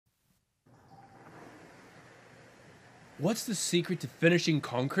What's the secret to finishing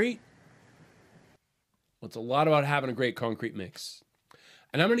concrete? Well, it's a lot about having a great concrete mix.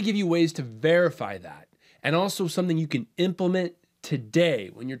 And I'm going to give you ways to verify that, and also something you can implement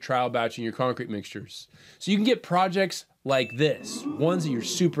today when you're trial batching your concrete mixtures. So you can get projects like this, ones that you're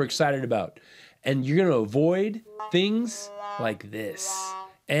super excited about, and you're going to avoid things like this,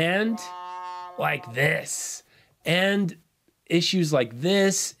 and like this, and issues like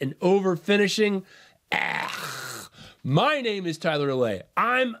this, and over finishing. My name is Tyler Delay.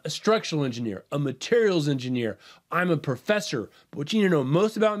 I'm a structural engineer, a materials engineer. I'm a professor. But what you need to know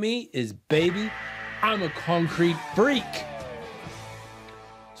most about me is, baby, I'm a concrete freak.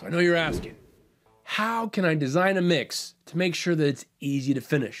 So I know you're asking, how can I design a mix to make sure that it's easy to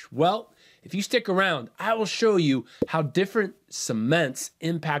finish? Well, if you stick around, I will show you how different cements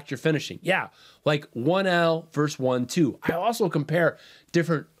impact your finishing. Yeah, like 1L versus 1,2. I also compare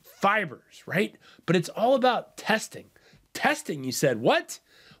different fibers, right? But it's all about testing. Testing, you said, what?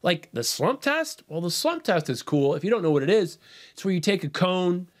 Like the slump test? Well, the slump test is cool. If you don't know what it is, it's where you take a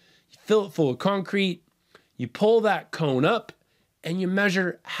cone, you fill it full of concrete, you pull that cone up, and you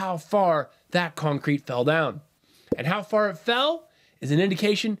measure how far that concrete fell down. And how far it fell is an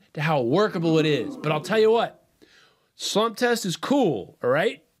indication to how workable it is. But I'll tell you what, slump test is cool, all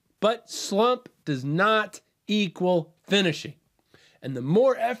right? But slump does not equal finishing. And the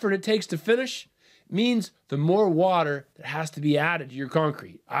more effort it takes to finish means the more water that has to be added to your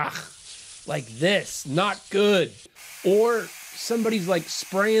concrete. Like this, not good. Or somebody's like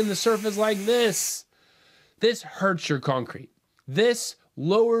spraying the surface like this. This hurts your concrete. This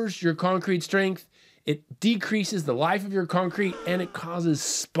lowers your concrete strength. It decreases the life of your concrete, and it causes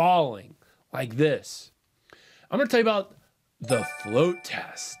spalling like this. I'm going to tell you about the float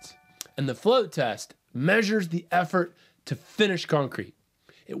test. And the float test measures the effort to finish concrete.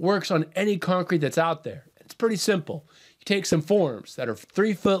 It works on any concrete that's out there. It's pretty simple. You take some forms that are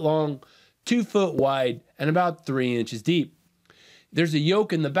 3 foot long, 2 foot wide, and about 3 inches deep. There's a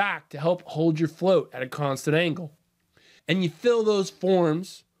yoke in the back to help hold your float at a constant angle. And you fill those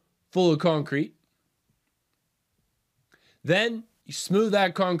forms full of concrete. Then you smooth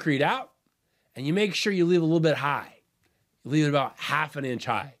that concrete out, and you make sure you leave a little bit high. You leave it about 1/2 inch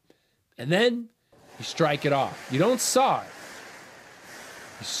high. And then you strike it off. You don't saw it.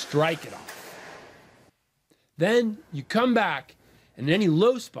 You strike it off. Then you come back, and in any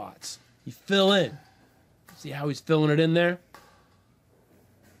low spots, you fill in. See how he's filling it in there?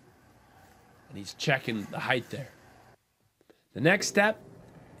 And he's checking the height there. The next step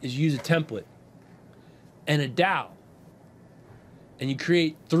is use a template and a dowel. And you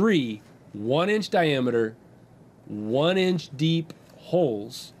create 3 1-inch diameter, 1-inch deep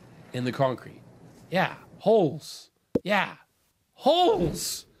holes in the concrete. Yeah, holes. Yeah,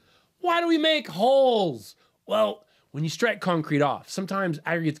 holes. Why do we make holes? Well, when you strike concrete off, sometimes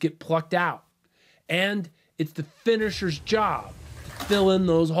aggregates get plucked out. And it's the finisher's job to fill in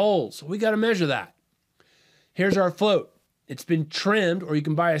those holes. So we got to measure that. Here's our float. It's been trimmed, or you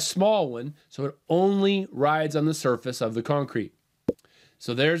can buy a small one, so it only rides on the surface of the concrete.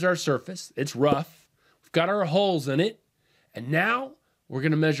 So there's our surface. It's rough. We've got our holes in it. And now we're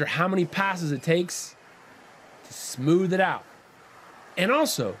going to measure how many passes it takes to smooth it out. And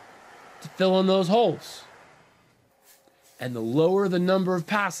also to fill in those holes. And the lower the number of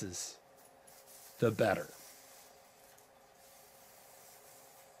passes, the better.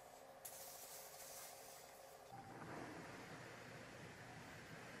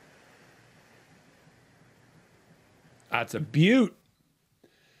 That's a beaut.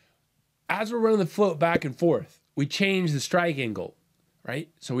 As we're running the float back and forth, we change the strike angle, right?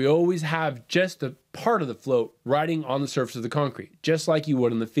 So we always have just a part of the float riding on the surface of the concrete, just like you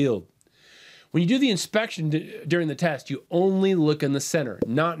would in the field. When you do the inspection during the test, you only look in the center,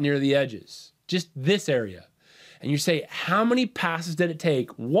 not near the edges, just this area. And you say, how many passes did it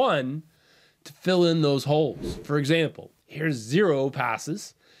take, one, to fill in those holes? For example, here's 0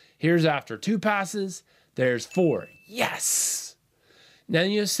 passes. Here's after 2 passes, there's 4. Yes! Now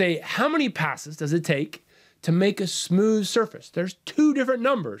you say, how many passes does it take to make a smooth surface? There's 2 different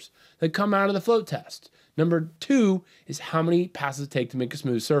numbers that come out of the float test. Number 2 is how many passes it takes to make a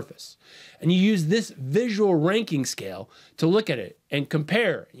smooth surface. And you use this visual ranking scale to look at it and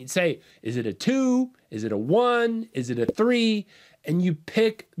compare. You'd say, is it a 2? Is it a 1? Is it a 3? And you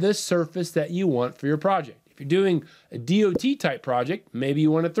pick the surface that you want for your project. If you're doing a DOT type project, maybe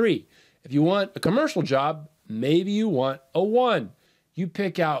you want a 3. If you want a commercial job, maybe you want a 1. You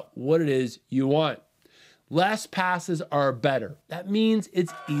pick out what it is you want. Less passes are better. That means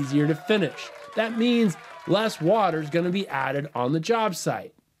it's easier to finish. That means less water is going to be added on the job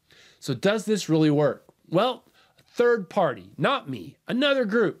site. So does this really work? Well, third party, not me, another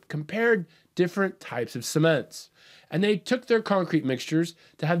group, compared different types of cements. And they took their concrete mixtures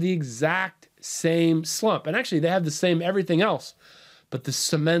to have the exact same slump. And actually, they have the same everything else, but the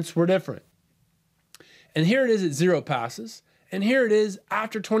cements were different. And here it is at 0 passes, and here it is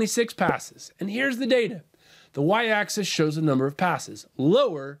after 26 passes. And here's the data. The y-axis shows the number of passes.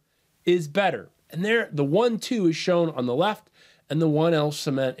 Lower is better. And there, the 1-2 is shown on the left, and the 1L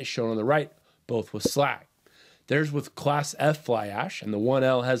cement is shown on the right, both with slag. There's with Class F fly ash, and the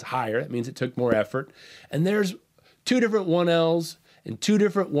 1L has higher. That means it took more effort. And there's 2 different 1Ls and 2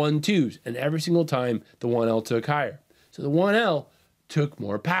 different 1-2s, and every single time the 1L took higher. So the 1L took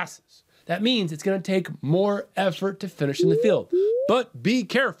more passes. That means it's going to take more effort to finish in the field. But be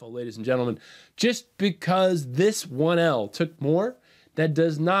careful, ladies and gentlemen. Just because this 1L took more, that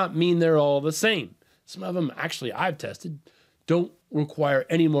does not mean they're all the same. Some of them, actually, I've tested, don't require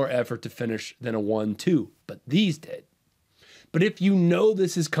any more effort to finish than a 1-2, but these did. But if you know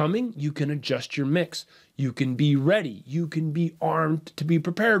this is coming, you can adjust your mix. You can be ready. You can be armed to be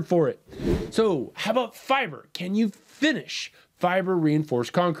prepared for it. So how about fiber? Can you finish fiber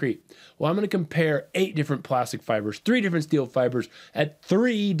reinforced concrete? Well, I'm going to compare 8 different plastic fibers, 3 different steel fibers at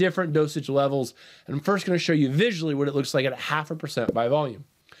 3 different dosage levels. And I'm first going to show you visually what it looks like at 0.5% by volume.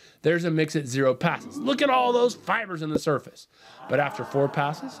 There's a mix at 0 passes. Look at all those fibers in the surface. But after 4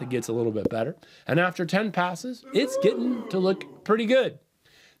 passes, it gets a little bit better. And after 10 passes, it's getting to look pretty good.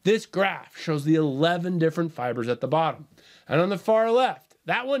 This graph shows the 11 different fibers at the bottom. And on the far left,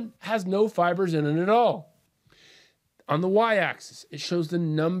 that one has no fibers in it at all. On the y-axis, it shows the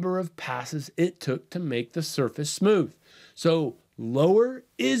number of passes it took to make the surface smooth. So lower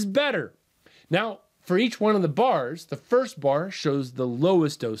is better. Now, for each one of the bars, the first bar shows the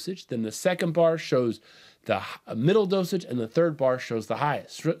lowest dosage, then the second bar shows the middle dosage, and the third bar shows the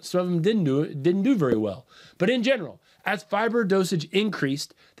highest. Some of them didn't do very well. But in general, as fiber dosage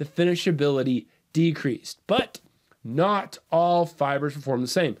increased, the finishability decreased. But not all fibers perform the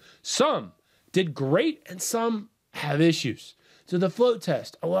same. Some did great and some have issues. So the float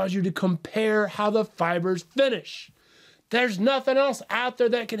test allows you to compare how the fibers finish. There's nothing else out there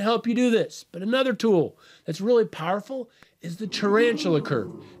that can help you do this. But another tool that's really powerful is the tarantula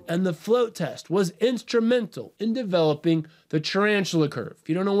curve. And the float test was instrumental in developing the tarantula curve. If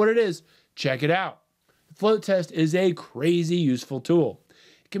you don't know what it is, check it out. The float test is a crazy useful tool.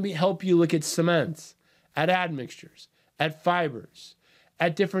 It can help you look at cements, at admixtures, at fibers,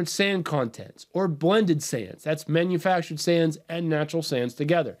 at different sand contents or blended sands. That's manufactured sands and natural sands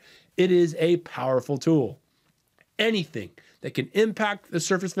together. It is a powerful tool. Anything that can impact the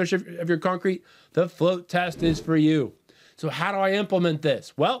surface finish of your concrete, the float test is for you. So how do I implement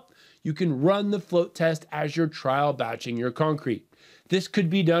this? Well, you can run the float test as you're trial batching your concrete. This could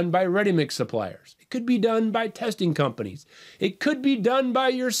be done by ready-mix suppliers. It could be done by testing companies. It could be done by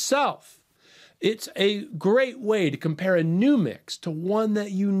yourself. It's a great way to compare a new mix to one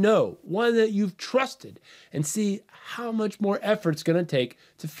that you know, one that you've trusted, and see how much more effort it's going to take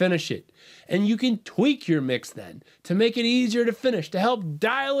to finish it. And you can tweak your mix then to make it easier to finish, to help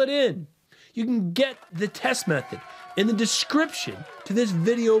dial it in. You can get the test method in the description to this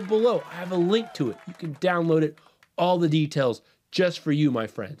video below. I have a link to it. You can download it, all the details just for you, my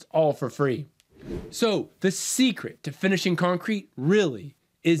friends, all for free. So the secret to finishing concrete really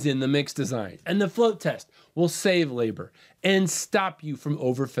is in the mix design, and the float test will save labor and stop you from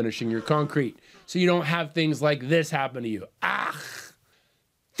over finishing your concrete so you don't have things like this happen to you.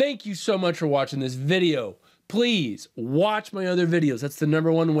 Thank you so much for watching this video. Please watch my other videos. That's the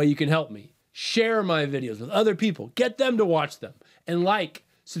 #1 way you can help me. Share my videos with other people. Get them to watch them. And like,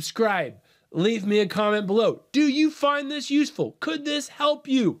 subscribe, leave me a comment below. Do you find this useful? Could this help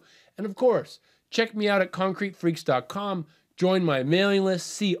you? And of course, check me out at concretefreaks.com. Join my mailing list,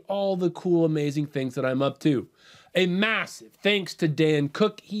 see all the cool, amazing things that I'm up to. A massive thanks to Dan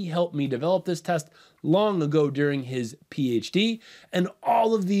Cook. He helped me develop this test long ago during his PhD. And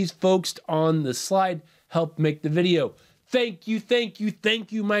all of these folks on the slide helped make the video. Thank you, thank you,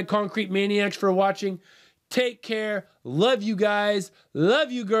 thank you, my concrete maniacs, for watching. Take care. Love you guys.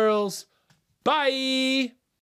 Love you girls. Bye.